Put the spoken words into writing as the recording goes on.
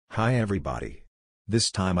Hi everybody.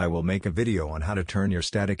 This time I will make a video on how to turn your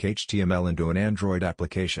static HTML into an Android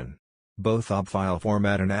application. Both OB file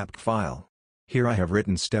format and APK file. Here I have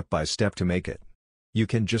written step by step to make it. You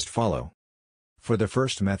can just follow. For the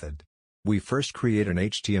first method, we first create an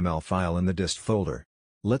HTML file in the dist folder.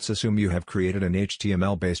 Let's assume you have created an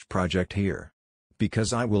HTML based project here.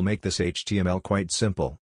 Because I will make this HTML quite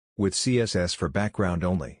simple, with CSS for background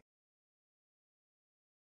only.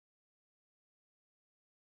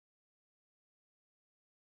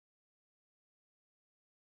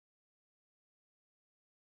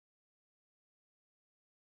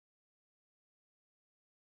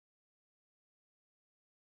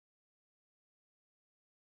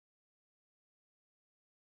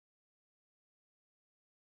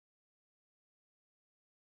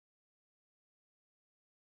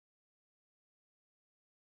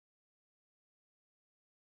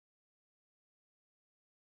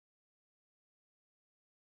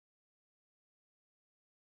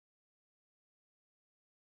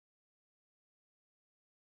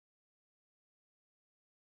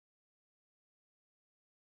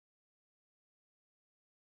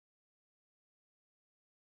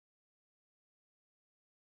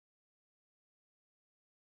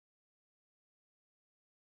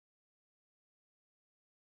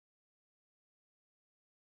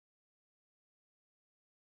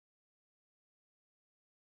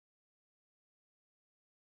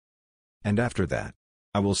 And after that,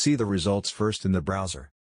 I will see the results first in the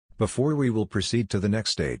browser, before we will proceed to the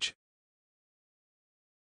next stage.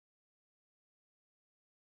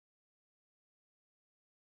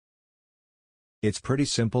 It's pretty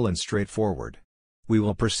simple and straightforward. We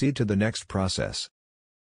will proceed to the next process.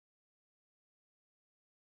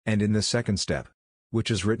 And in the second step,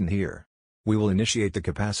 which is written here, we will initiate the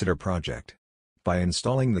capacitor project by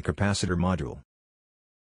installing the capacitor module.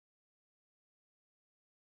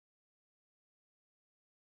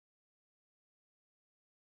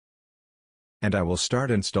 And I will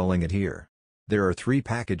start installing it here. There are 3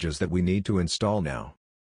 packages that we need to install now.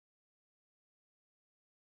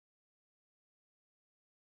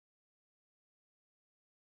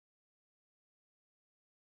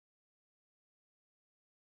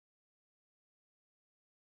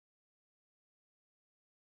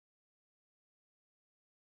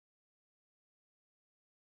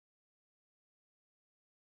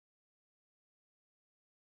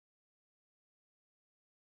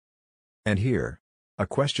 And here, a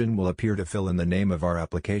question will appear to fill in the name of our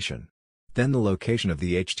application. Then the location of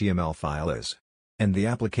the HTML file is, and the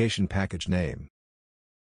application package name.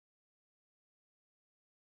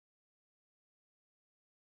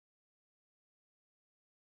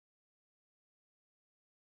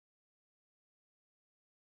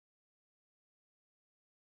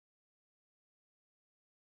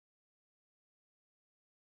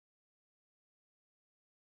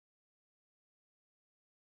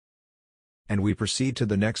 And we proceed to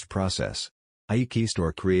the next process,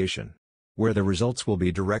 ytcapacitor creation, where the results will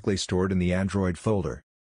be directly stored in the Android folder.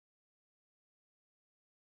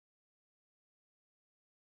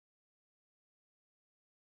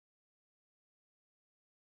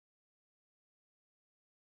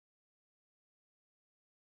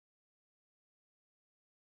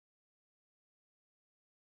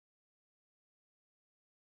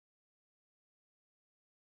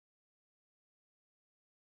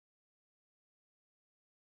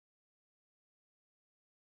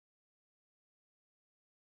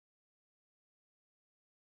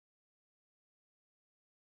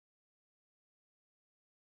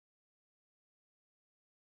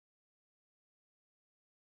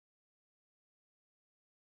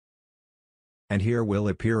 And here will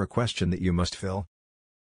appear a question that you must fill.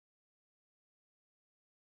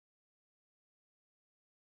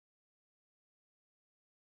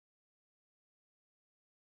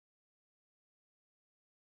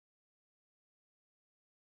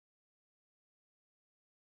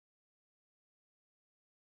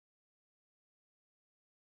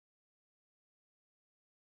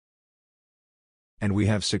 And we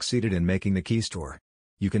have succeeded in making the key store.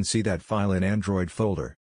 You can see that file in Android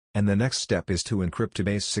folder. And the next step is to encrypt to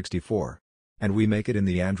base64. And we make it in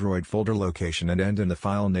the Android folder location and end in the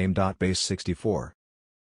file name .base64.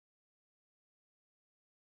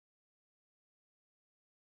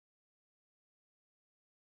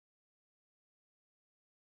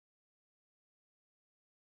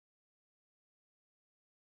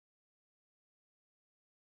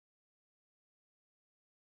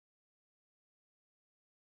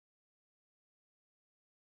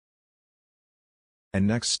 And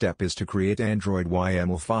next step is to create Android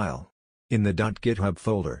YAML file in the .github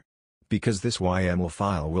folder. because this YAML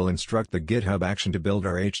file will instruct the GitHub action to build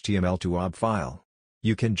our HTML to OB file.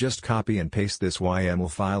 You can just copy and paste this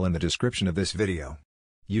YAML file in the description of this video.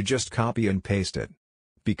 You just copy and paste it,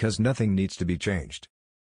 because nothing needs to be changed.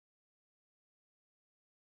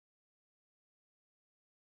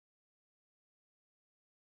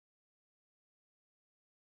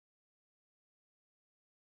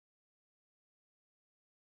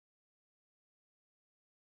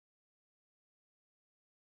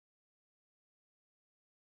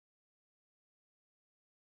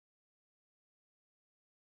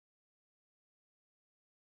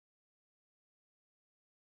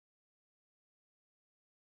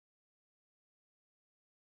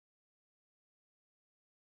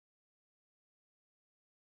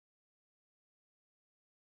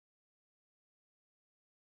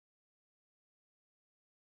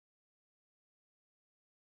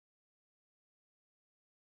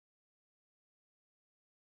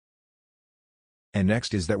 And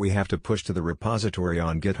next is that we have to push to the repository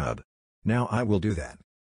on GitHub. Now I will do that.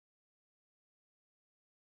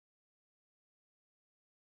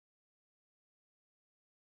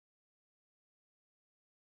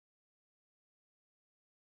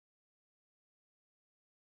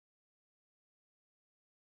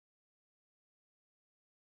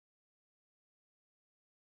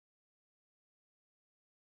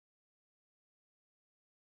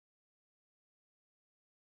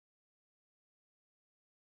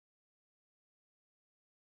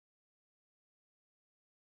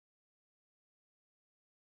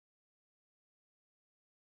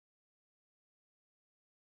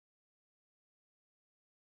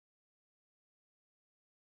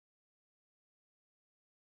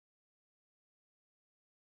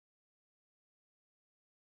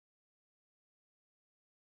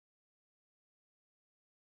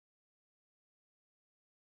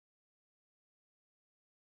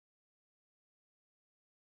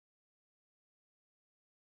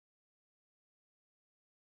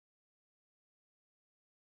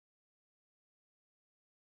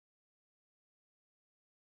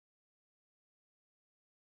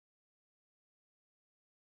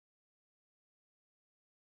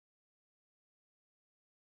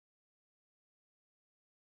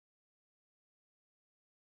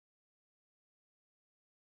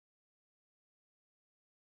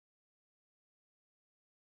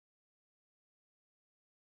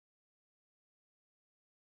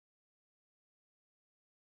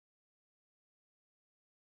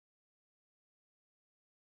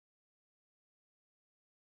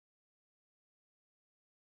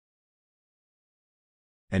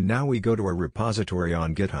 And now we go to our repository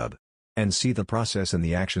on GitHub, and see the process in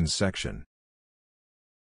the Actions section.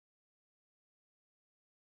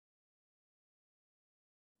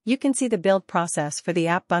 You can see the build process for the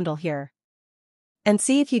app bundle here. And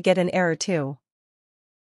see if you get an error too.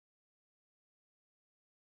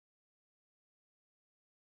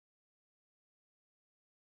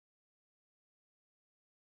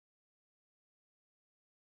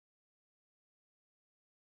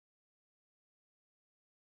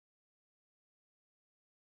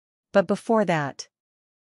 But before that,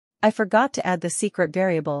 I forgot to add the secret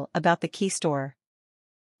variable about the key store.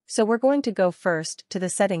 So we're going to go first to the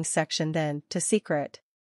settings section, then to secret.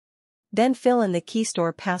 Then fill in the key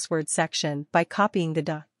store password section by copying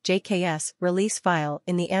the .jks release file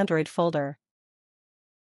in the Android folder.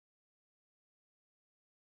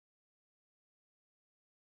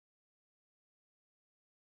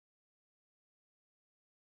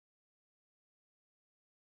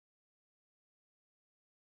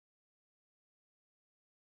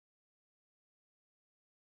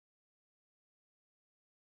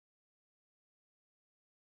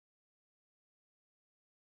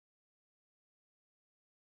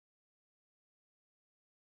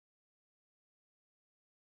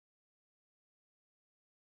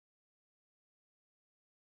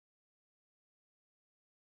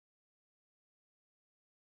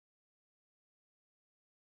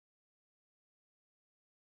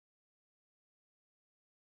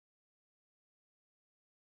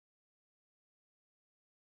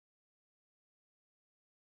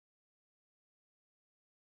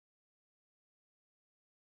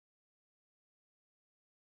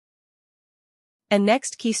 And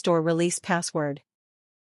next, key store release password.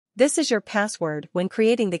 This is your password when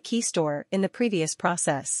creating the key store in the previous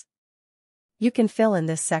process. You can fill in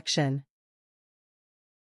this section.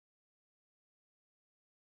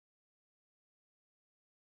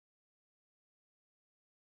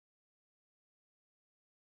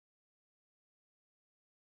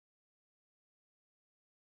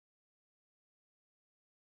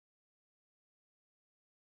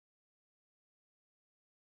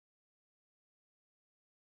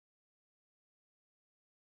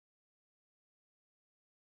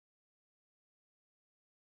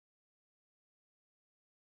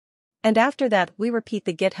 And after that we repeat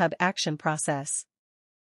the GitHub action process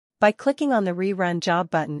by clicking on the Rerun Job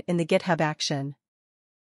button in the GitHub action.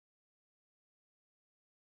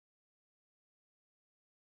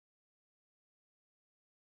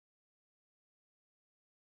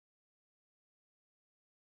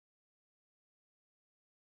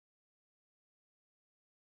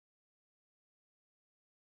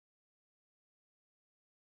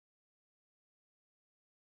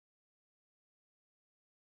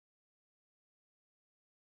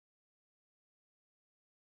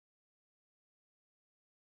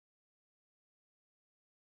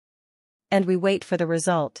 And we wait for the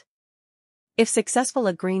result. If successful,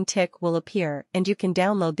 a green tick will appear and you can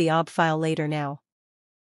download the OB file later now.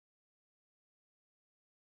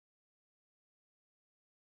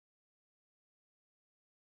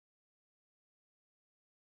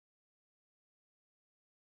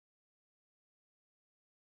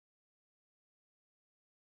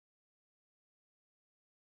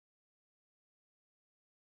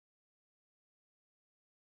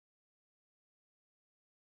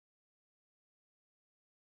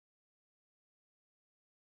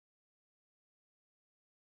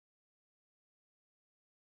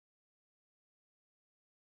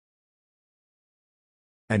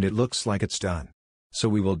 And it looks like it's done. So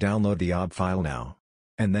we will download the OB file now.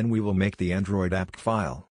 And then we will make the Android APK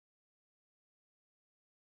file.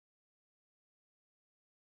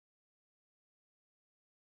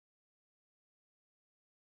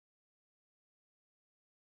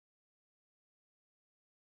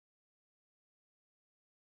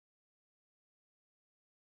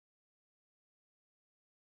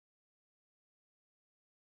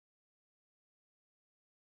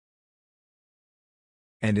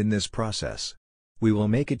 And in this process, we will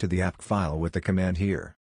make it to the APK file with the command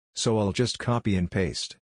here. So I'll just copy and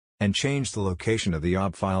paste. And change the location of the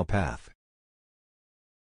OB file path.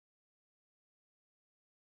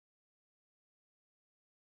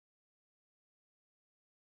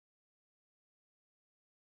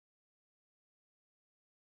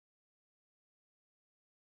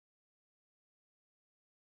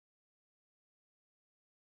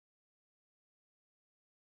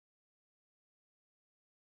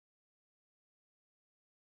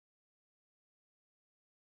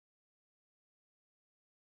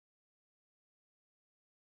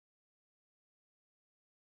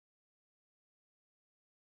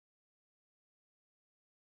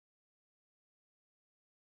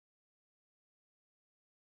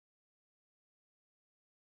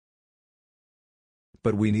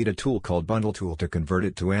 But we need a tool called Bundle Tool to convert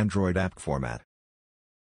it to Android APK format.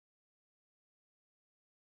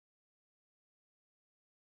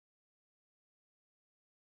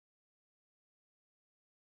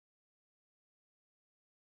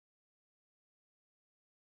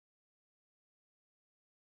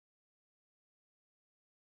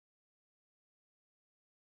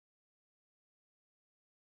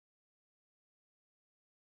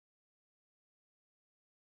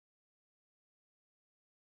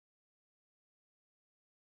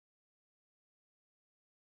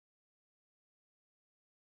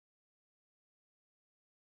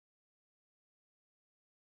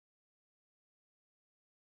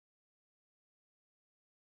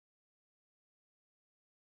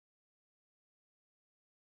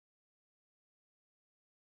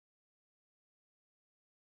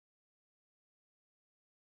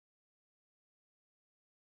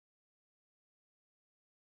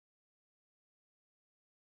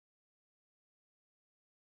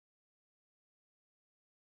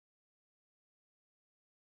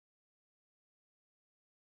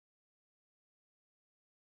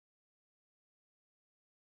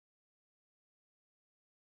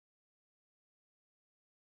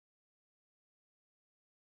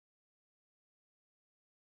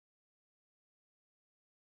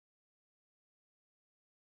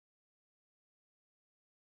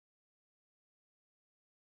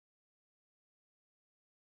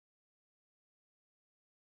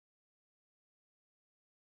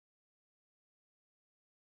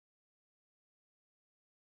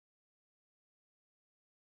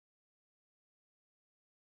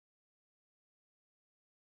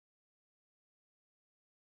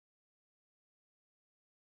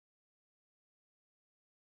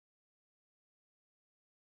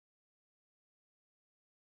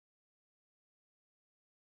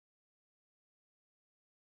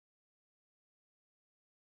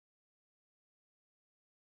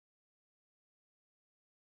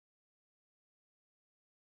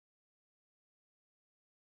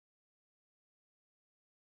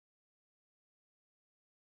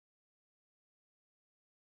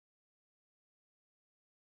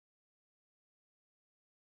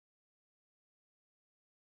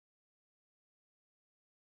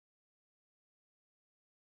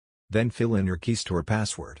 Then fill in your keystore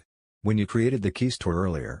password. When you created the keystore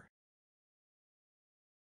earlier.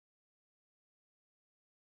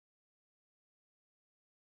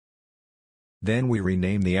 Then we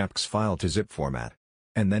rename the APK file to zip format.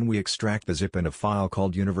 And then we extract the zip and a file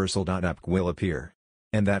called universal.apk will appear.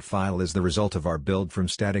 And that file is the result of our build from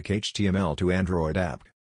static HTML to Android app.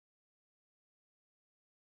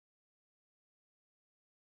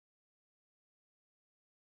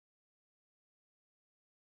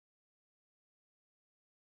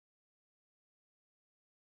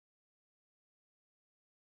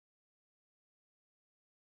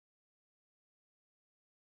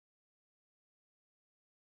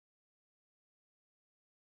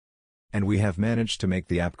 And we have managed to make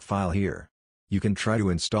the APK file here. You can try to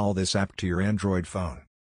install this app to your Android phone.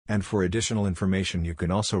 And for additional information you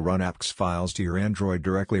can also run APK files to your Android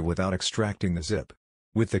directly without extracting the zip.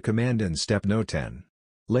 With the command in step no 10.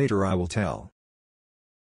 Later I will tell.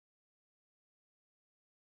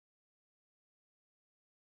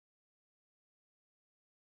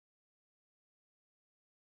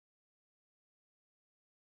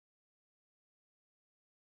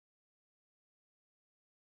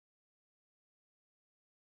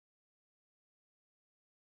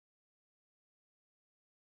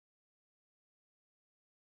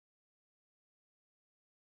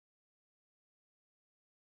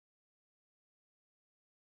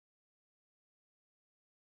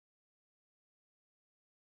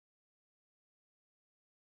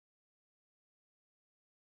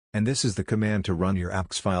 And this is the command to run your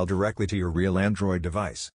APK file directly to your real Android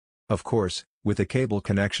device. Of course, with a cable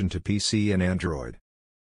connection to PC and Android.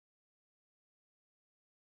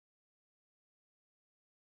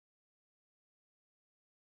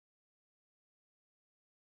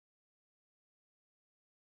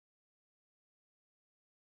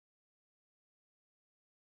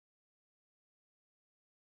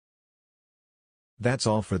 That's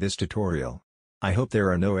all for this tutorial. I hope there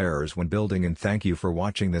are no errors when building and thank you for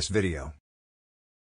watching this video.